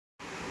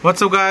What's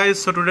up guys,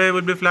 so today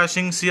we'll be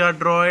flashing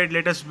CrDroid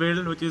latest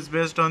build, which is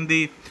based on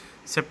the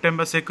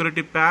September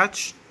security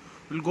patch.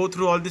 We'll go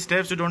through all the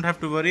steps, you don't have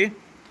to worry.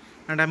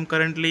 And I'm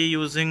currently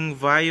using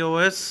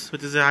YOS,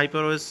 which is a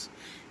HyperOS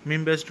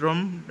meme based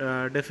ROM.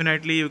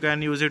 Definitely you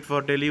can use it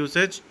for daily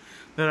usage.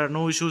 There are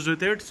no issues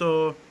with it.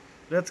 So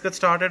let's get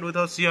started with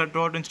our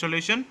CrDroid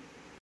installation.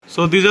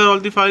 So these are all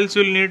the files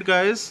you'll need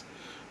guys.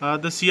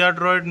 The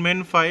CrDroid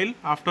main file.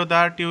 After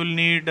that you will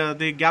need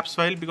the gaps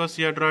file because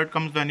CrDroid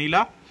comes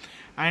vanilla.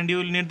 And you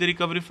will need the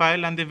recovery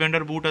file and the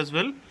vendor boot as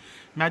well.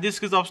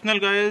 Magisk is optional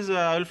guys.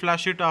 I will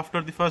flash it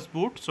after the first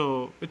boot,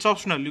 so it's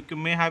optional. You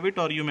may have it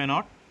or you may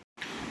not.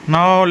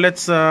 Now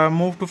let's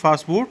move to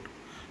fast boot.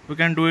 You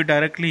can do it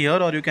directly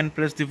here, or you can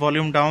press the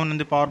volume down and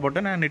the power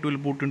button and it will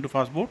boot into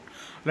fast boot.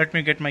 Let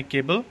me get my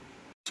cable.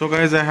 So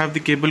guys, I have the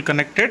cable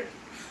connected.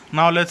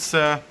 Now let's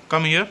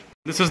come here.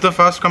 This is the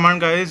first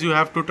command guys you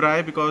have to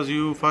try, because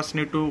you first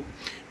need to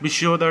be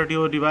sure that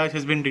your device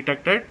has been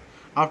detected.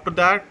 After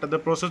that, the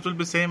process will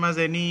be same as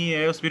any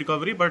Aosp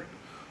recovery, but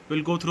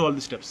we'll go through all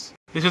the steps.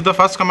 This is the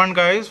first command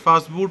guys,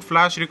 fast boot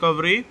flash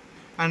recovery,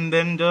 and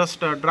then just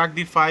drag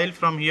the file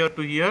from here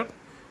to here.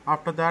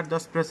 After that,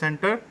 just press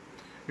enter.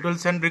 It will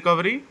send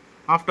recovery.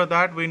 After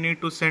that, we need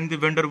to send the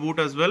vendor boot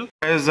as well.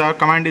 As our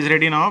command is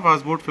ready now,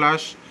 fast boot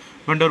flash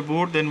vendor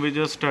boot, then we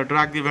just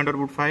drag the vendor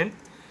boot file.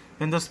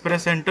 Then just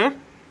press enter.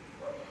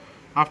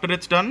 After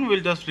it's done,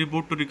 we'll just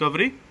reboot to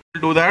recovery. To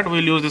do that,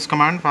 we'll use this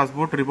command, fast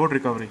boot reboot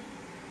recovery.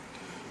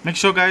 Make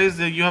sure guys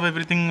you have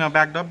everything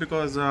backed up,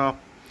 because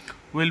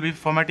we'll be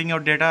formatting your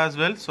data as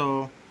well.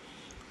 So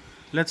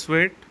let's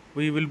wait.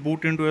 We will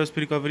boot into Aosp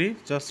recovery.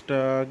 Just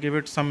give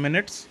it some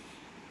minutes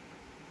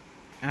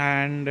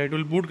and it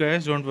will boot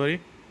guys, don't worry.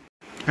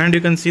 And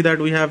you can see that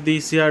we have the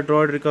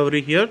CrDroid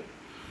recovery here.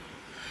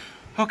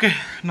 Okay,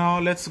 now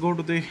let's go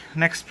to the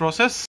next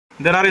process.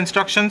 There are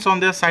instructions on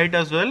their site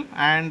as well,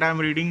 and I'm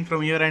reading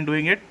from here and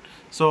doing it.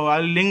 So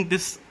I'll link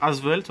this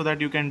as well so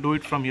that you can do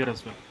it from here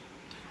as well.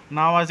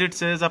 Now as it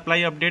says apply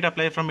update,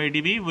 apply from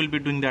ADB, we'll be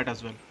doing that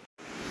as well.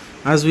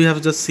 As we have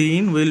just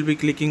seen, we'll be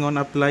clicking on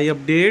apply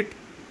update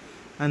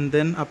and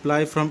then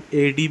apply from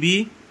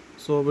ADB.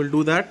 So we'll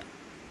do that.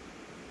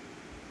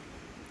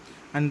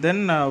 And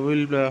then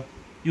we'll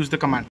use the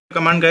command.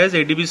 Command guys,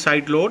 ADB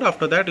site load.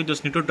 After that you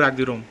just need to drag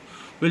the ROM.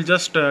 We'll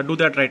just do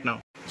that right now.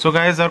 So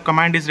guys, our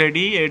command is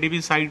ready,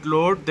 ADB site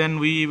load. Then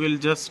we will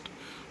just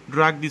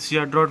drag the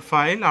CrDroid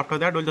file. After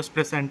that we'll just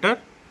press enter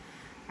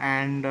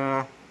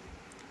and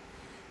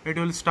it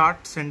will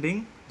start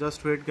sending.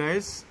 Just wait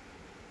guys.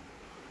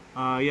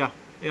 Yeah,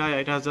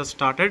 it has just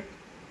started.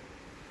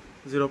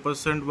 0%,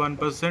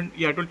 1%.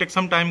 Yeah, it will take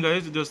some time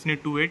guys, you just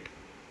need to wait.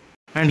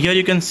 And here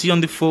you can see on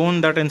the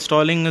phone that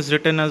installing is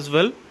written as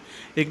well.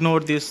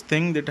 Ignore this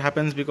thing that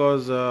happens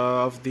because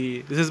of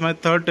the, this is my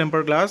third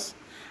tempered glass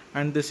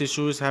and this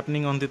issue is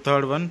happening on the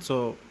third one.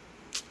 So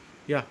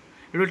yeah,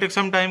 it will take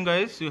some time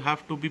guys, you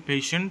have to be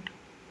patient.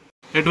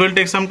 It will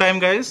take some time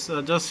guys,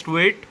 just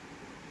wait.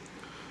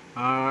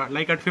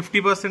 Like at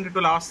 50% it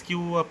will ask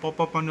you a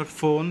pop-up on your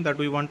phone that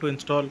we want to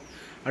install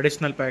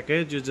additional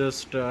package. You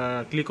just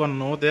click on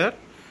no there.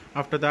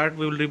 After that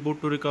we will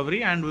reboot to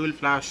recovery and we will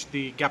flash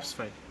the gaps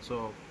file.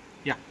 So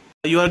yeah,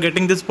 you are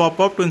getting this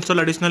pop-up to install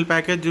additional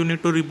package. You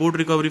need to reboot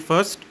recovery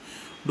first.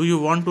 Do you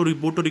want to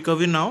reboot to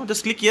recovery now?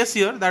 Just click yes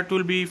here, that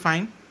will be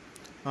fine.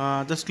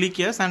 Just click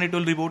yes and it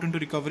will reboot into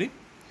recovery.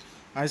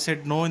 I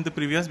said no in the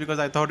previous because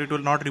I thought it will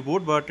not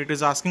reboot, but it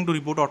is asking to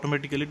reboot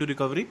automatically to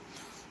recovery.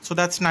 So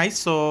that's nice.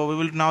 So we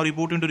will now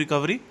reboot into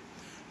recovery,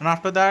 and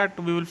after that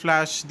we will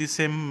flash the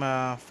same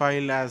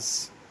file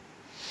as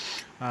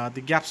the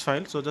gaps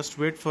file. So just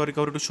wait for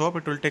recovery to show up.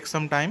 It will take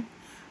some time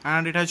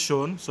and it has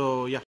shown.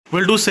 So yeah,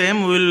 we'll do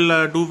same.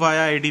 We'll do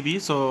via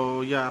ADB.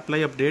 So yeah, apply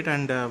update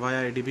and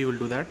via ADB we'll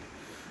do that.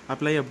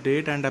 Apply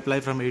update and apply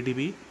from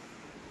ADB.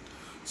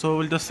 So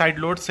we'll just site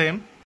load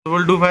same. So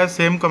we'll do via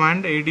same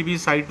command, ADB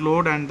site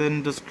load, and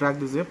then just drag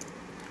the zip.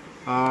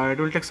 It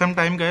will take some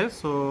time guys.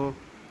 So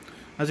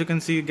as you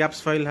can see, gaps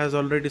file has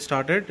already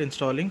started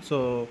installing.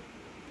 So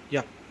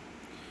yeah,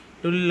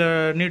 it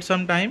will need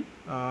some time.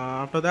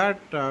 After that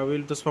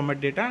we'll just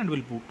format data and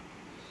we'll boot.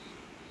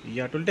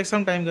 Yeah, it will take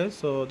some time guys,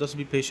 so just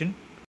be patient.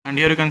 And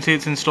here you can see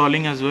it's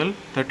installing as well,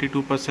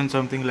 32%,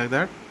 something like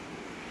that.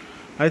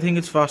 I think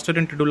it's faster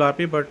in Tidul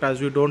API, but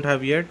as we don't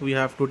have yet, we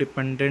have to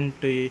dependent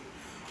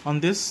on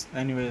this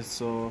anyways.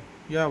 So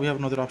yeah, we have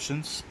no other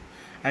options.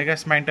 I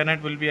guess my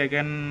internet will be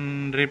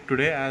again ripped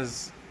today,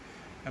 as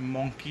a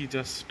monkey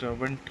just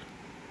went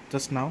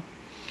just now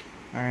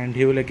and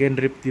he will again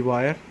rip the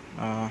wire.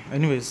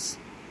 Anyways,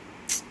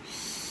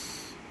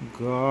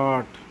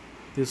 god,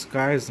 this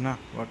guy is nah,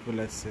 what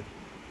will I say.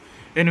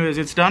 Anyways,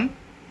 it's done.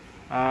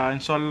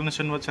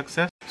 Installation was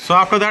success. So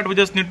after that we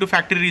just need to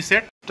factory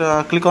reset.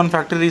 Click on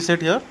factory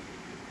reset here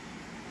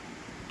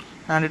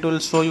and it will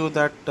show you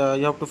that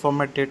you have to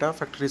format data,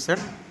 factory reset.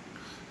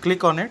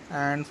 Click on it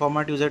and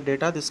format user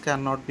data. This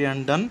cannot be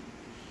undone.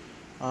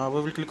 We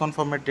will click on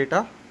format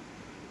data.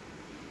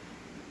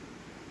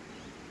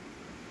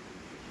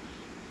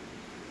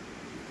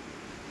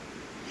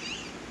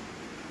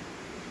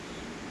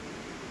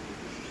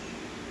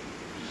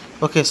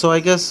 Okay, so I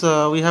guess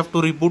we have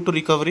to reboot to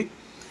recovery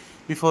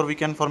before we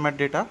can format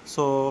data.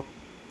 So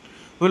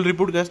we'll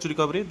reboot guys to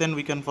recovery, then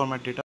we can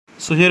format data.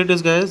 So here it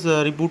is guys,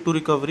 reboot to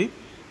recovery.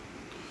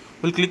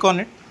 We'll click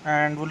on it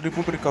and we'll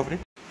reboot to recovery.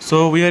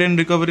 So we are in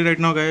recovery right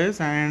now guys,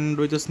 and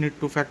we just need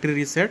to factory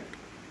reset,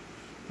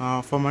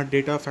 format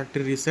data,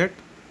 factory reset,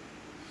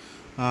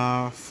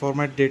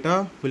 format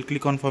data. We'll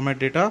click on format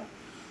data.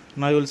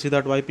 Now you will see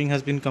that wiping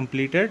has been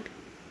completed.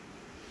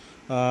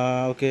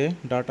 Okay,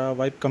 data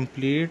wipe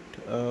complete.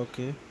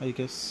 Okay, I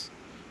guess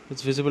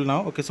it's visible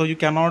now. Okay, so you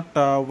cannot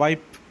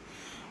wipe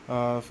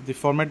the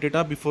format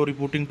data before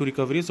rebooting to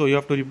recovery, so you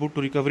have to reboot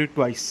to recovery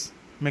twice.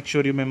 Make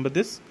sure you remember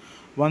this.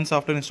 Once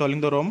after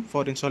installing the ROM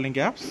for installing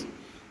apps,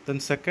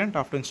 then second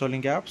after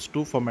installing apps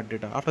to format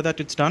data. After that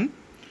it's done.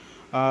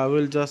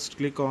 We'll just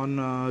click on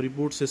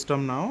reboot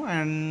system now,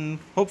 and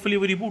hopefully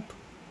we reboot.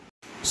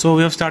 So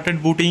we have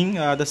started booting.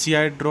 The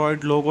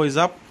CrDroid logo is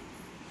up,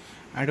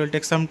 and it will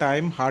take some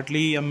time,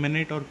 hardly a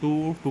minute or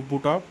two to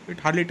boot up. It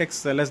hardly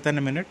takes less than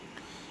a minute.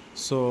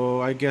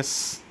 So I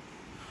guess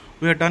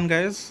we are done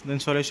guys. The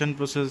installation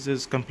process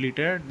is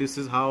completed. This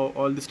is how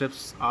all the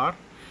steps are.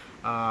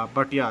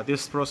 But yeah,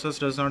 this process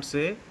does not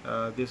say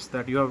this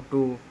that you have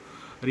to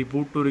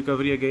reboot to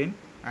recovery again.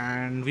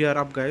 And we are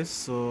up guys.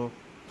 So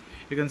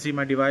you can see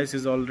my device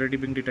is already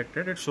being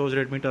detected. It shows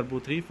Redmi Turbo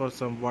 3 for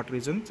some what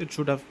reasons. It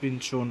should have been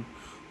shown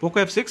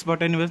Poco F6,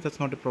 but anyways, that's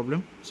not a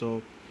problem.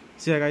 So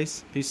see ya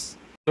guys, peace.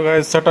 So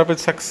guys, setup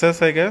is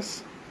success I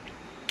guess.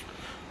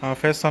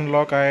 Face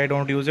unlock, I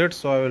don't use it,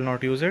 so I will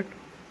not use it.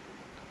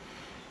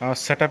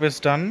 Setup is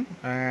done,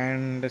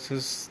 and this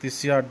is the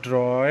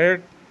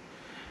CrDroid.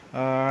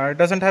 It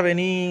doesn't have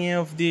any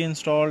of the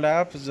installed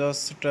apps,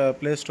 just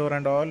Play Store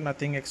and all,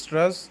 nothing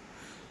extras,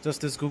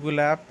 just this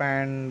Google app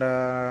and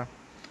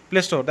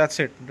Play Store, that's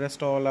it.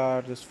 Rest all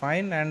are just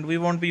fine, and we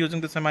won't be using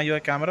this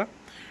MIUI camera.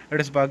 It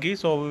is buggy,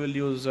 so we will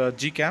use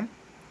Gcam.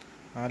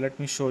 Let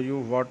me show you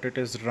what it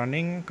is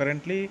running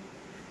currently.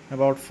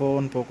 About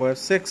phone, Poco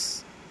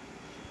F6,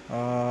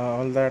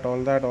 all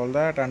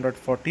that, Android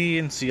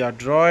 14,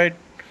 CrDroid,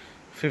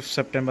 5th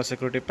September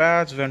security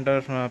patch,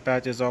 vendor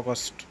patch is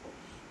August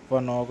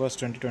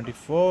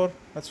 2024.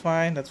 That's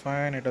fine,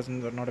 it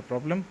doesn't, not a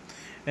problem.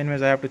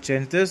 Anyways, I have to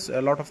change this. A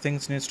lot of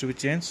things needs to be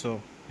changed,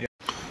 so yeah.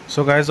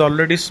 So guys,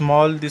 already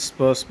small these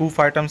spoof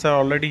items are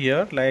already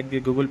here, like the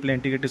Google Play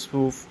integrated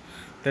spoof,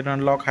 then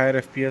unlock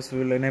higher FPS, we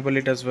will enable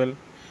it as well.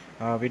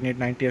 We need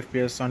 90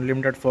 FPS,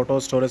 unlimited photo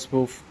storage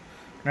spoof,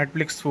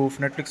 Netflix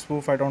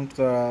spoof. I don't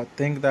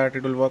think that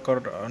it will work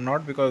or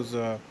not, because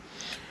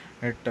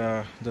it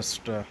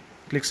just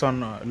clicks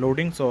on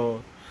loading,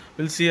 so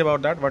we'll see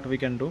about that, what we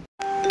can do.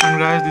 And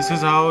guys, this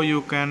is how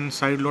you can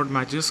sideload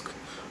Magisk.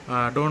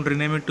 Don't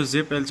rename it to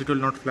zip, else it will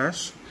not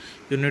flash.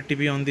 You need to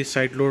be on the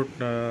sideload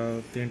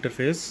the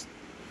interface,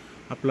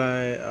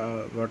 apply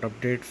what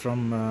update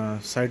from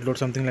sideload,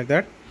 something like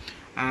that,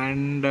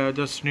 and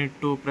just need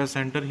to press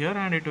enter here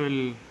and it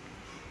will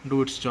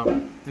do its job.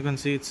 You can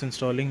see it's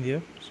installing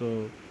here.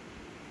 So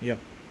yeah,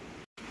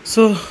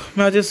 so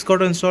Magisk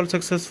got installed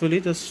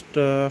successfully. Just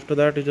after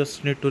that you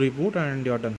just need to reboot and you're done.